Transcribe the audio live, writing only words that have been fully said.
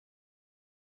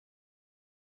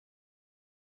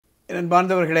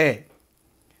அன்பார்ந்தவர்களே,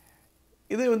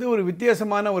 இது ஒரு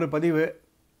வித்தியாசமான ஒரு பதிவு.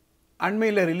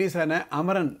 அண்மையில் ரிலீஸ் ஆன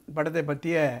அமரன் படத்தை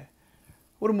பற்றிய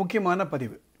ஒரு முக்கியமான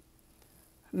பதிவு.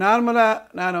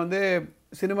 நார்மலாக நான்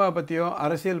சினிமா பற்றியோ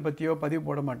அரசியல் பற்றியோ பதிவு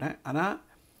போட மாட்டேன். ஆனால்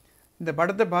இந்த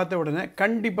படத்தை பார்த்த உடனே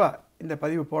கண்டிப்பாக இந்த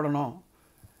பதிவு போடணும்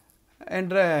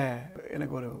என்ற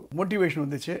எனக்கு ஒரு மோட்டிவேஷன்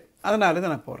வந்துச்சு. அதனால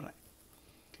தான் நான் போடுறேன்.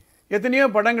 எத்தனையோ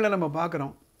படங்களை நம்ம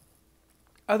பார்க்குறோம்.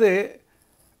 அது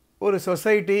ஒரு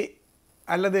சொசைட்டி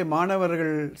அல்லது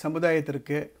மாணவர்கள்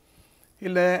சமுதாயத்திற்கு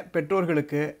இல்லை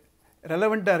பெற்றோர்களுக்கு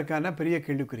ரெலவெண்ட்டாக இருக்கான பெரிய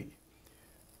கேள்விக்குறி.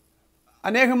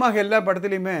 அநேகமாக எல்லா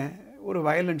படத்துலையுமே ஒரு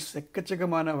வயலன்ஸ்,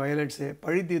 எக்கச்சக்கமான வயலன்ஸு,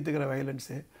 பழி தீர்த்துக்கிற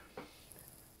வயலன்ஸு,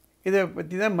 இதை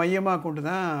பற்றி தான் மையமாக கொண்டு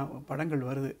தான் படங்கள்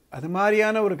வருது. அது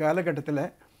மாதிரியான ஒரு காலகட்டத்தில்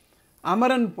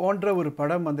அமரன் போன்ற ஒரு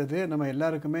படம் வந்தது நம்ம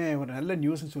எல்லாருக்குமே ஒரு நல்ல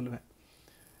நியூஸ்ன்னு சொல்லுவேன்.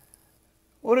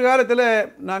 ஒரு காலத்தில்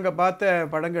நாங்கள் பார்த்த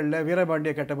படங்களில்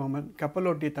வீரபாண்டிய கட்டபொம்மன்,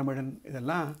 கப்பலோட்டிய தமிழன்,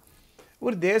 இதெல்லாம்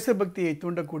ஒரு தேசபக்தியை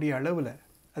தூண்டக்கூடிய அளவில்,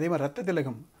 அதே மாதிரி ரத்த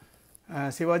திலகம்,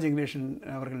 சிவாஜி கணேசன்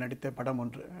அவர்கள் நடித்த படம்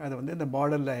ஒன்று, அது இந்த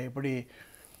பார்டரில் எப்படி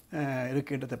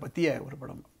இருக்கின்றதை பற்றிய ஒரு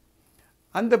படம்.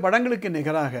 அந்த படங்களுக்கு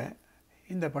நிகராக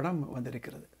இந்த படம்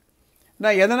வந்திருக்கிறது.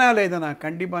 நான் எதனால் இதை நான்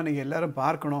கண்டிப்பாக நீங்கள் எல்லோரும்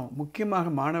பார்க்கணும்,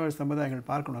 முக்கியமாக மாணவர் சமுதாயங்கள்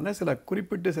பார்க்கணும்னா சில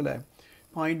குறிப்பிட்டு சில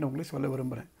பாயிண்ட் உங்களுக்கு சொல்ல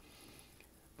விரும்புகிறேன்.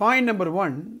 பாயிண்ட் நம்பர்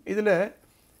 1, இதில்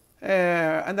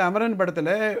அந்த அமரன்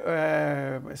படத்தில்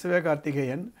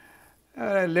சிவகார்த்திகேயன்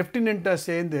லெஃப்டினண்ட்டாக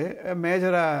சேர்ந்து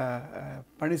மேஜராக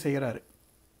பணி செய்கிறாரு.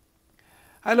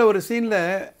 அதில் ஒரு சீனில்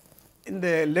இந்த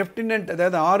லெஃப்டினண்ட்,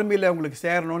 அதாவது ஆர்மியில் உங்களுக்கு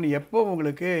சேரணும்னு எப்போ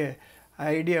உங்களுக்கு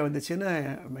ஐடியா வந்துச்சுன்னு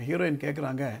ஹீரோயின்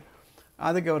கேட்குறாங்க.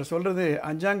 அதுக்கு அவர் சொல்கிறது,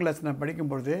 5ஆம் கிளாஸ் நான்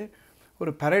படிக்கும்பொழுது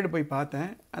ஒரு பரேடு போய் பார்த்தேன்.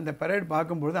 அந்த பரேடு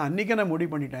பார்க்கும்பொழுது அன்றைக்கே நான்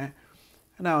முடிவு பண்ணிட்டேன்,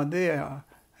 நான்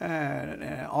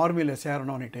ஆர்மியில்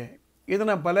சேரணும்னுட்டு. இதை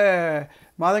நான் பல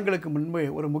மாதங்களுக்கு முன்பு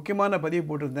ஒரு முக்கியமான பதிவு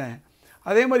போட்டிருந்தேன்.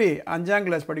 அதே மாதிரி 5ஆம்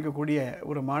கிளாஸ் படிக்கக்கூடிய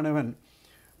ஒரு மாணவன்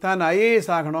தான்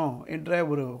ஐஏஎஸ் ஆகணும் என்ற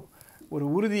ஒரு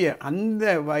உறுதியை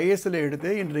அந்த வயசில்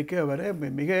எடுத்து இன்றைக்கு அவர்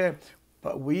மிக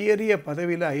உயரிய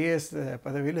பதவியில், ஐஏஎஸ்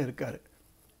பதவியில் இருக்கார்.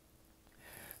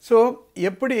 ஸோ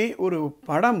எப்படி ஒரு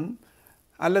படம்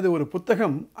அல்லது ஒரு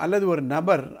புத்தகம் அல்லது ஒரு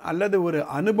நபர் அல்லது ஒரு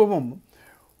அனுபவம்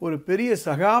ஒரு பெரிய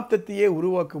சகாப்தத்தையே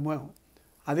உருவாக்குமோ,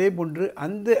 அதே போன்று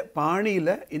அந்த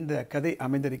பாணியில் இந்த கதை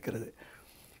அமைந்திருக்கிறது.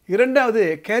 இரண்டாவது,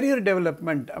 கேரியர்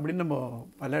டெவலப்மெண்ட் அப்படின்னு நம்ம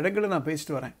பல இடங்களில் நான்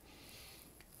பேசிட்டு வரேன்.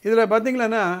 இதில்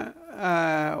பார்த்திங்களன்னா,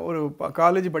 ஒரு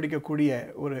காலேஜ் படிக்கக்கூடிய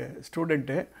ஒரு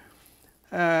ஸ்டூடெண்ட்டு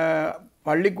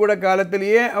பள்ளிக்கூட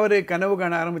காலத்திலேயே அவர் கனவு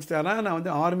காண ஆரம்பிச்சிட்டாரா,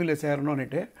 நான் ஆர்மியில்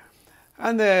சேரணும்னுட்டு.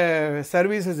 அந்த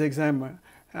services exam,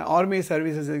 army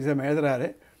services exam எழுதுகிறாரு.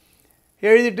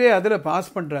 எழுதிட்டு அதில் பாஸ்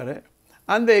பண்ணுறாரு.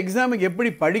 அந்த எக்ஸாமுக்கு எப்படி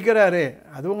படிக்கிறாரு,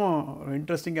 அதுவும்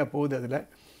இன்ட்ரெஸ்டிங்காக போகுது. அதில்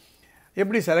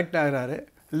எப்படி செலக்ட் ஆகிறாரு.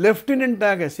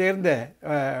 லெஃப்டினண்ட்டாக சேர்ந்த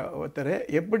ஒருத்தர்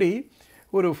எப்படி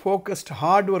ஒரு ஃபோக்கஸ்ட்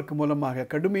ஹார்ட் ஒர்க் மூலமாக,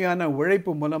 கடுமையான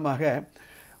உழைப்பு மூலமாக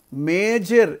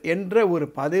மேஜர் என்ற ஒரு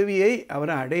பதவியை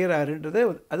அவர் அடைகிறாருன்றது,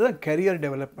 அதுதான் கரியர்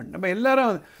டெவலப்மெண்ட். நம்ம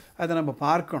எல்லாரும் அதை நம்ம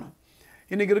பார்க்கணும்.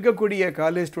 இன்றைக்கி இருக்கக்கூடிய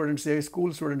காலேஜ் ஸ்டூடெண்ட்ஸு,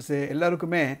 ஸ்கூல் ஸ்டூடெண்ட்ஸு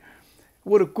எல்லாருக்குமே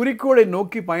ஒரு குறிக்கோளை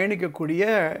நோக்கி பயணிக்கக்கூடிய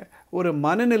ஒரு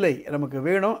மனநிலை நமக்கு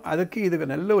வேணும். அதுக்கு இதுக்கு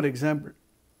நல்ல ஒரு எக்ஸாம்பிள்.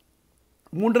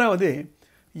 மூன்றாவது,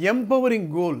 எம்பவரிங்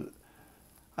கோல்.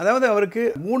 அதாவது அவருக்கு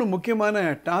 3 முக்கியமான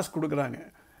டாஸ்க் கொடுக்குறாங்க.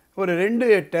 ஒரு 2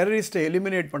 டெரரிஸ்ட்டை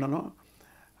எலிமினேட் பண்ணணும்.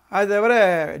 அது தவிர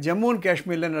ஜம்மு அண்ட்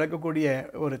காஷ்மீரில் நடக்கக்கூடிய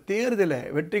ஒரு தேர்தலை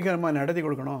வெற்றிகரமாக நடத்தி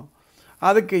கொடுக்கணும்.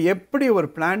 அதுக்கு எப்படி ஒரு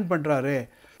பிளான் பண்ணுறாரு,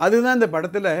 அதுதான் இந்த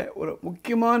படத்தில் ஒரு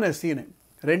முக்கியமான சீனு.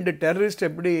 2 டெரரிஸ்ட்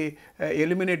எப்படி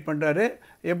எலிமினேட் பண்ணுறாரு,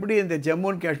 எப்படி இந்த ஜம்மு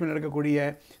அண்ட் காஷ்மீர் நடக்கக்கூடிய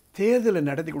தேர்தலை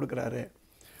நடத்தி கொடுக்குறாரு.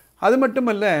 அது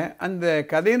மட்டுமல்ல, அந்த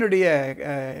கதையினுடைய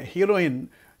ஹீரோயின்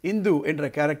இந்து என்ற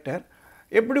கேரக்டர்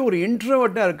எப்படி ஒரு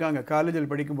இன்ட்ரோவர்ட்டாக இருக்காங்க.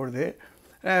 காலேஜில் படிக்கும்பொழுது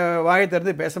வாயை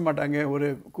திறந்து பேச மாட்டாங்க, ஒரு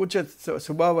கூச்ச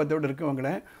சுபாவத்தோடு இருக்கவங்கள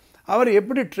அவர்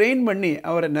எப்படி ட்ரெயின் பண்ணி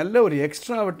அவரை நல்ல ஒரு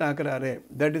extrovert ஆக்குறாரு.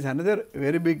 That is another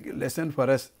very big lesson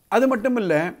for us. அது மட்டும்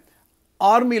இல்லை,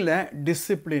 ஆர்மியில்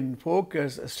discipline,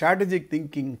 focus, strategic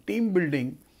thinking, team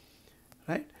building,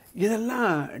 right,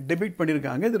 இதெல்லாம் டெபிட்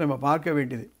பண்ணியிருக்காங்க. இது நம்ம பார்க்க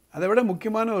வேண்டியது. அதை விட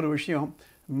முக்கியமான ஒரு விஷயம்,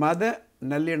 மத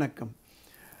நல்லிணக்கம்.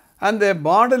 அந்த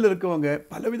பார்டரில் இருக்கவங்க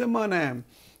பலவிதமான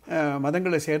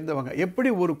மதங்களை சேர்ந்தவங்க எப்படி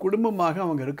ஒரு குடும்பமாக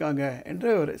அவங்க இருக்காங்க என்ற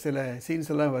ஒரு சில சீன்ஸ்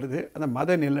எல்லாம் வருது. அந்த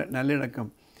மத நல்லிணக்கம்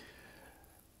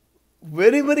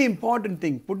very very important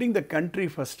thing, pudding the country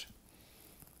first.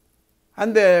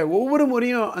 அந்த ஒவ்வொரு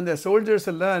முறையும் அந்த சோல்ஜர்ஸ்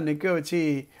எல்லாம் நிற்க வச்சு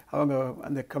அவங்க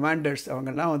அந்த கமாண்டர்ஸ்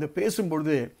அவங்கெல்லாம்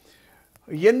பேசும்பொழுது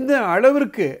எந்த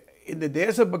அளவிற்கு இந்த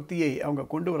தேசபக்தியை அவங்க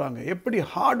கொண்டு வராங்க, எப்படி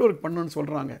ஹார்ட் ஒர்க் பண்ணணும்னு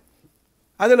சொல்கிறாங்க.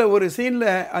 அதில் ஒரு சீனில்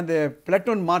அந்த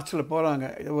பிளட்டூன் மார்ச்சில் போகிறாங்க.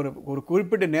 ஒரு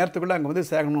குறிப்பிட்ட நேரத்துக்குள்ளே அங்கே வந்து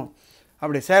சேரணும்,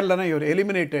 அப்படி சேரலைன்னா இவர்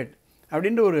எலிமினேட்டட்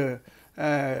அப்படின்ட்டு ஒரு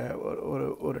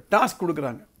ஒரு டாஸ்க்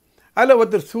கொடுக்குறாங்க. அதில்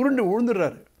ஒருத்தர் சுருண்டு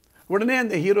விழுந்துடுறாரு. உடனே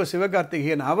அந்த ஹீரோ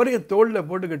சிவகார்த்திகேயன் அவரையும் தோளில்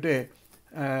போட்டுக்கிட்டு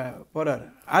போகிறாரு.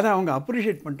 அதை அவங்க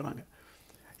அப்ரிஷியேட் பண்ணுறாங்க.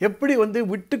 எப்படி வந்து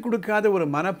விட்டு கொடுக்காத ஒரு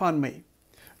மனப்பான்மை,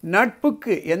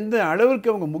 நட்புக்கு எந்த அளவுக்கு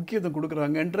அவங்க முக்கியத்துவம்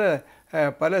கொடுக்குறாங்கன்ற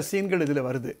பல சீன்கள் இதில்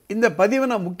வருது. இந்த பதிவை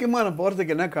நான் முக்கியமாக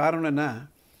போகிறதுக்கு என்ன காரணம்னா,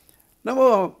 நம்ம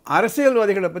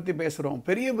அரசியல்வாதிகளை பற்றி பேசுகிறோம்,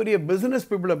 பெரிய பெரிய பிஸ்னஸ்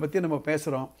பீப்புளை பற்றி நம்ம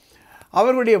பேசுகிறோம்.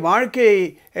 அவர்களுடைய வாழ்க்கை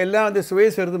எல்லாம் வந்து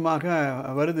சுயசரிதமாக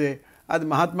வருது. அது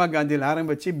மகாத்மா காந்தியில்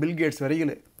ஆரம்பித்து பில்கேட்ஸ்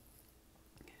வரையில்.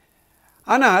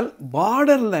 ஆனால்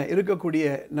பார்டரில் இருக்கக்கூடிய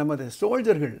நமது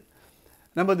சோல்ஜர்கள்,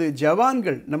 நமது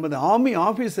ஜவான்கள், நமது ஆர்மி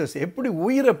ஆஃபீஸர்ஸ் எப்படி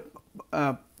உயிரை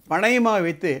பணயமாக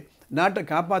வைத்து நாட்டை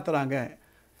காப்பாற்றுறாங்க.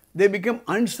 They become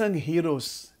unsung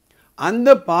heroes. அந்த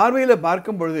பார்வையில்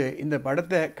பார்க்கும் பொழுது இந்த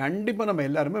படத்தை கண்டிப்பாக நம்ம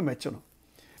எல்லாருமே மெச்சணும்.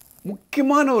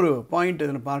 முக்கியமான ஒரு பாயிண்ட்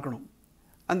இதில் பார்க்கணும்.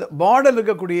 அந்த பார்டரில்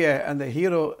இருக்கக்கூடிய அந்த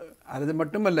ஹீரோ, அது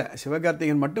மட்டுமல்ல,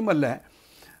 சிவகார்த்திகேயன் மட்டுமல்ல,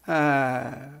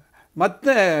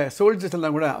 மற்ற சோல்ஜர்ஸ்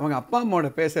எல்லாம் கூட அவங்க அப்பா அம்மாவோட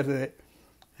பேசுகிறது,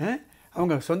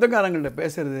 அவங்க சொந்தக்காரங்கள்ட்ட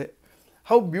பேசுகிறது,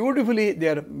 how beautifully they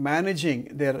are managing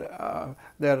there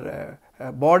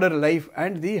border life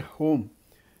and the home.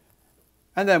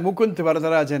 அந்த முகுந்த்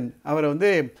வரதராஜன் அவரை வந்து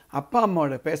அப்பா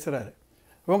அம்மாவோட பேசுகிறாரு.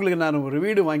 உங்களுக்கு நான் ஒரு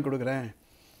வீடு வாங்கி கொடுக்குறேன்,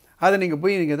 அதை நீங்கள்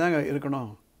போய் நீங்கள் தாங்க இருக்கணும்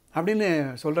அப்படின்னு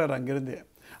சொல்கிறாரு அங்கேருந்து.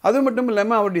 அது மட்டும்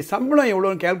இல்லாமல் அவருடைய சம்பளம்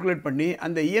எவ்வளோன்னு கேல்குலேட் பண்ணி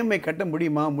அந்த இஎம்ஐ கட்ட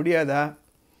முடியுமா முடியாதா,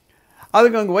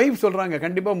 அதுக்கு அவங்க ஒய்ஃப் சொல்கிறாங்க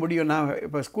கண்டிப்பாக முடியும், நான்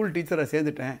இப்போ ஸ்கூல் டீச்சராக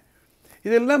சேர்ந்துட்டேன்.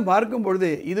 இதெல்லாம் பார்க்கும்பொழுது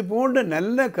இது போன்ற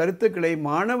நல்ல கருத்துக்களை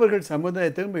மாணவர்கள்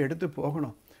சமுதாயத்தை நம்ம எடுத்து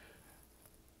போகணும்.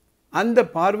 அந்த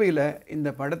பார்வையில் இந்த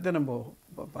படத்தை நம்ம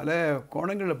பல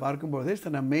கோணங்களில் பார்க்கும்போது இட்ஸ்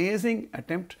அன் அமேசிங்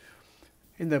அட்டெம்ப்ட்.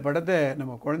 இந்த படத்தை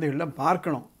நம்ம குழந்தைகள்லாம்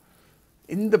பார்க்கணும்.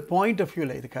 இந்த பாயிண்ட் ஆஃப்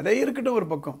வியூவில் இது கதை இருக்கட்டும் ஒரு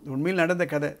பக்கம், உண்மையில் நடந்த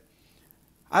கதை,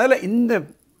 அதில் இந்த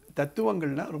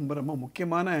தத்துவங்கள்லாம் ரொம்ப ரொம்ப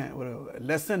முக்கியமான ஒரு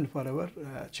lesson for our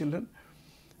children.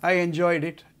 I enjoyed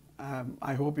it.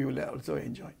 I hope you will also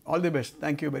enjoy. All the best.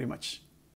 Thank you very much.